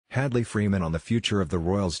Hadley Freeman on the future of the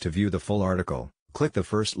royals. To view the full article, click the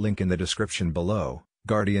first link in the description below.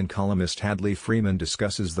 Guardian columnist Hadley Freeman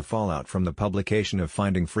discusses the fallout from the publication of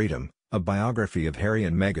Finding Freedom, a biography of Harry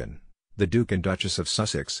and Meghan, the Duke and Duchess of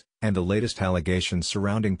Sussex, and the latest allegations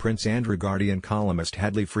surrounding Prince Andrew. Guardian columnist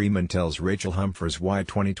Hadley Freeman tells Rachel Humphreys why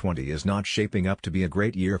 2020 is not shaping up to be a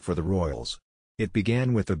great year for the royals. It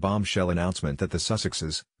began with the bombshell announcement that the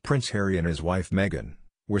Sussexes, Prince Harry and his wife Meghan,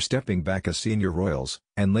 were stepping back as senior royals,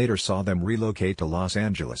 and later saw them relocate to Los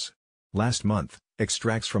Angeles. Last month,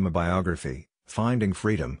 extracts from a biography, Finding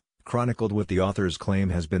Freedom, chronicled what the authors claim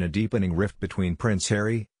has been a deepening rift between Prince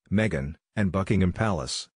Harry, Meghan, and Buckingham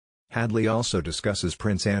Palace. Hadley also discusses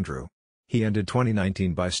Prince Andrew. He ended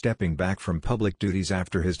 2019 by stepping back from public duties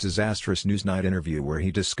after his disastrous Newsnight interview where he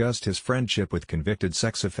discussed his friendship with convicted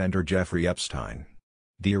sex offender Jeffrey Epstein.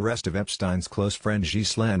 The arrest of Epstein's close friend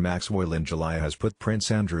Ghislaine Maxwell in July has put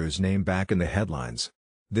Prince Andrew's name back in the headlines.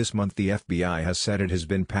 This month the FBI has said it has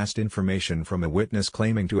been passed information from a witness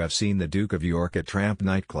claiming to have seen the Duke of York at Tramp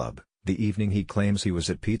nightclub, the evening he claims he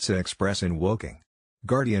was at Pizza Express in Woking.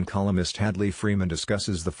 Guardian columnist Hadley Freeman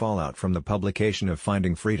discusses the fallout from the publication of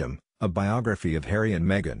Finding Freedom, a biography of Harry and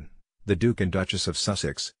Meghan, the Duke and Duchess of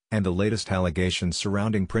Sussex, and the latest allegations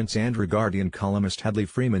surrounding Prince Andrew. Guardian columnist Hadley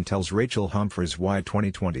Freeman tells Rachel Humphreys why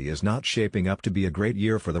 2020 is not shaping up to be a great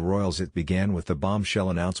year for the royals. It began with the bombshell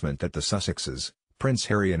announcement that the Sussexes, Prince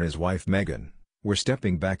Harry and his wife Meghan, were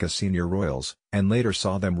stepping back as senior royals, and later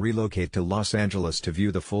saw them relocate to Los Angeles. To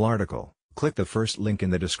view the full article, click the first link in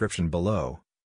the description below.